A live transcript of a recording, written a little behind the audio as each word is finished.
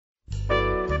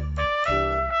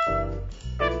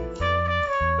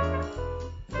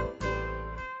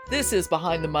This is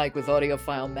Behind the Mic with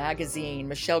AudioFile Magazine.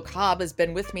 Michelle Cobb has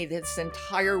been with me this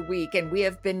entire week, and we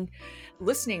have been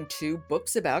listening to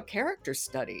books about character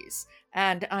studies.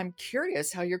 And I'm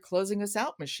curious how you're closing us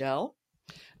out, Michelle.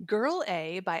 Girl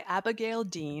A by Abigail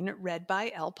Dean, read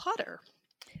by Elle Potter.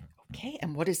 Okay,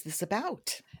 and what is this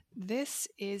about? This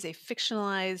is a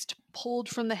fictionalized, pulled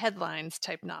from the headlines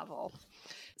type novel.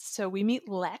 So we meet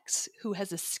Lex, who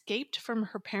has escaped from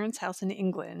her parents' house in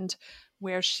England,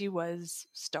 where she was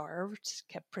starved,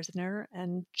 kept prisoner,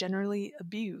 and generally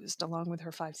abused along with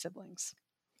her 5 siblings.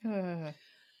 Uh,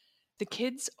 The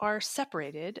kids are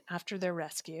separated after their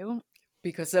rescue.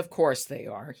 because of course they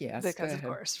are, yes. Because of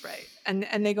course, right.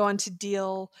 And they go on to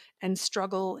deal and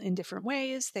struggle in different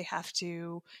ways. They have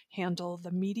to handle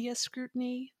the media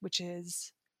scrutiny, which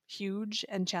is huge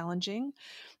and challenging.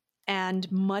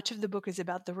 And much of the book is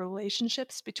about the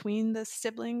relationships between the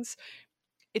siblings.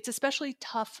 It's especially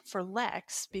tough for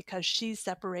Lex because she's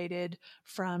separated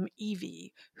from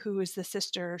Evie, who is the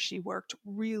sister she worked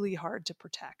really hard to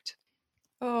protect.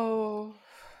 Oh.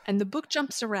 And the book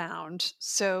jumps around.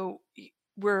 So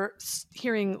we're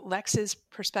hearing Lex's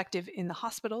perspective in the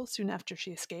hospital soon after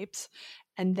she escapes.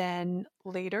 And then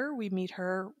later we meet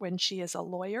her when she is a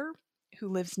lawyer who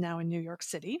lives now in New York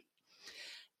City.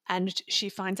 And she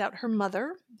finds out her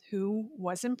mother, who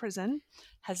was in prison,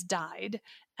 has died.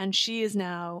 And she is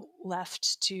now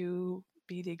left to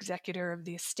be the executor of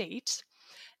the estate.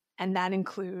 And that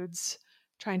includes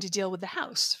trying to deal with the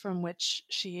house from which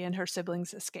she and her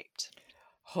siblings escaped.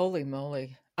 Holy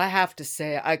moly. I have to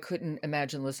say, I couldn't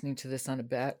imagine listening to this on a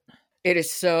bet. It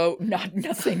is so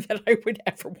nothing that I would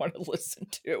ever want to listen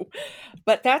to.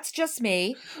 But that's just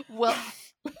me. Well,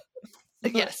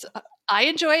 yes, I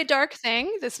enjoy a dark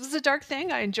thing. This was a dark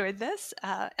thing. I enjoyed this.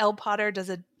 Elle Potter does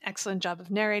an excellent job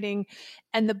of narrating.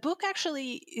 And the book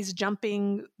actually is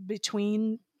jumping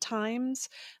between times.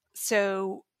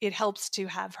 So it helps to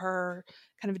have her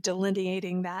kind of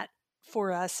delineating that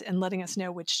for us and letting us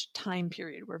know which time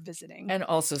period we're visiting. And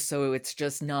also, so it's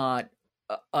just not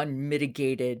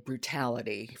unmitigated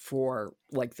brutality for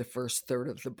like the first third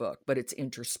of the book, but it's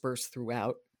interspersed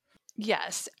throughout.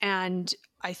 Yes. And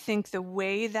I think the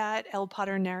way that Elle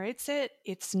Potter narrates it,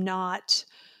 it's not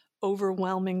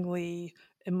overwhelmingly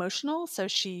emotional. So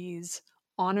she's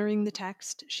honoring the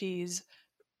text, she's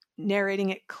narrating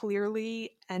it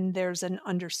clearly, and there's an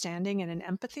understanding and an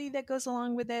empathy that goes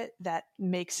along with it that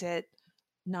makes it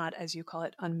not, as you call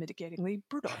it, unmitigatingly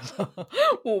brutal.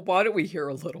 Well, why don't we hear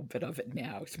a little bit of it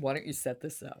now? Why don't you set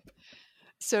this up?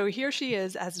 So here she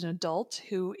is as an adult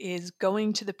who is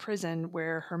going to the prison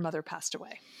where her mother passed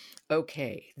away.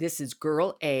 Okay, this is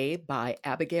Girl A by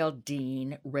Abigail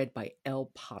Dean, read by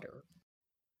Elle Potter.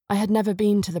 I had never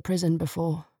been to the prison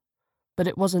before, but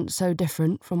it wasn't so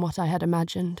different from what I had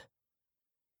imagined.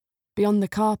 Beyond the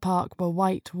car park were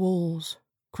white walls,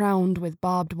 crowned with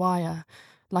barbed wire,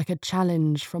 like a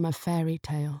challenge from a fairy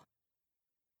tale.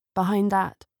 Behind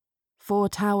that, 4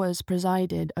 towers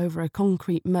presided over a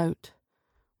concrete moat,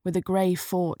 with a grey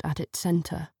fort at its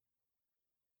centre.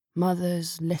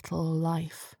 Mother's little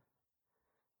life.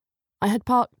 I had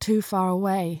parked too far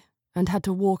away and had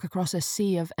to walk across a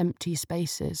sea of empty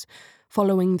spaces,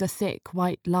 following the thick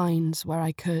white lines where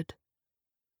I could.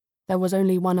 There was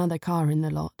only one other car in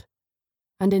the lot,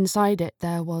 and inside it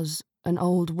there was an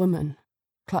old woman,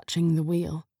 clutching the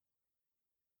wheel.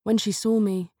 When she saw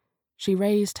me, she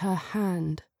raised her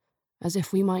hand, as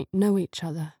if we might know each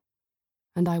other,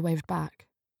 and I waved back.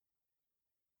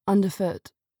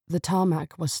 Underfoot, the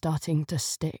tarmac was starting to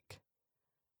stick.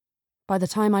 By the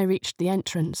time I reached the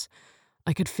entrance,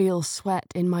 I could feel sweat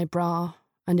in my bra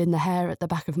and in the hair at the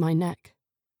back of my neck.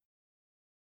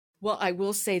 Well, I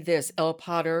will say this, Elle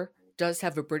Potter does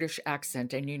have a British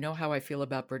accent, and you know how I feel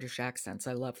about British accents.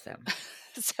 I love them.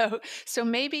 So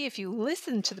maybe if you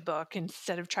listen to the book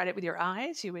instead of tried it with your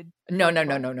eyes, you would. No.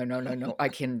 I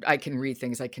can read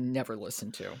things I can never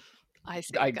listen to. I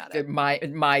see. Got it.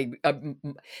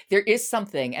 There is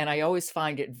something, and I always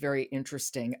find it very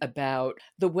interesting about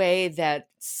the way that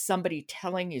somebody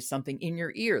telling you something in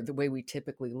your ear, the way we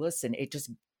typically listen, it just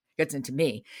gets into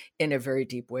me in a very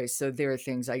deep way. So there are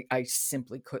things I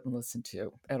simply couldn't listen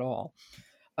to at all.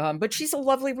 But she's a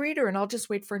lovely reader, and I'll just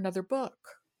wait for another book.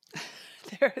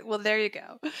 There you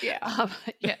go. Yeah.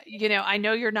 Yeah. I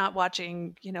know you're not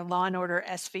watching, Law and Order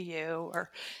SVU or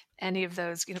any of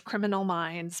those, Criminal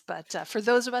Minds, but for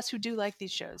those of us who do like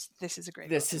these shows, this is a great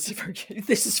book. This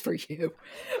is for you.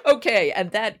 Okay,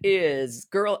 and that is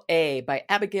Girl A by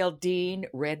Abigail Dean,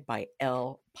 read by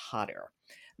Elle Potter.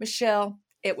 Michelle,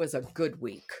 it was a good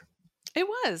week. It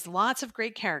was. Lots of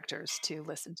great characters to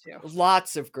listen to.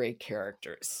 Lots of great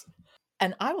characters.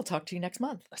 And I will talk to you next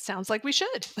month. Sounds like we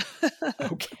should.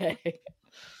 Okay.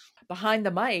 Behind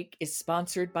the Mic is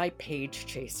sponsored by Page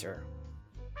Chaser.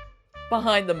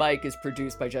 Behind the Mic is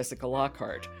produced by Jessica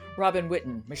Lockhart. Robin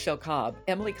Whitten, Michelle Cobb,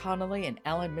 Emily Connolly, and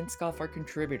Alan Minskoff are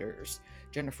contributors.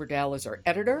 Jennifer Dow is our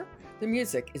editor. The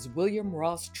music is William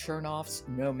Ross Chernoff's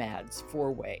Nomads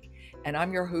 4-Way. And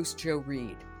I'm your host, Joe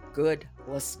Reed. Good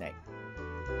listening.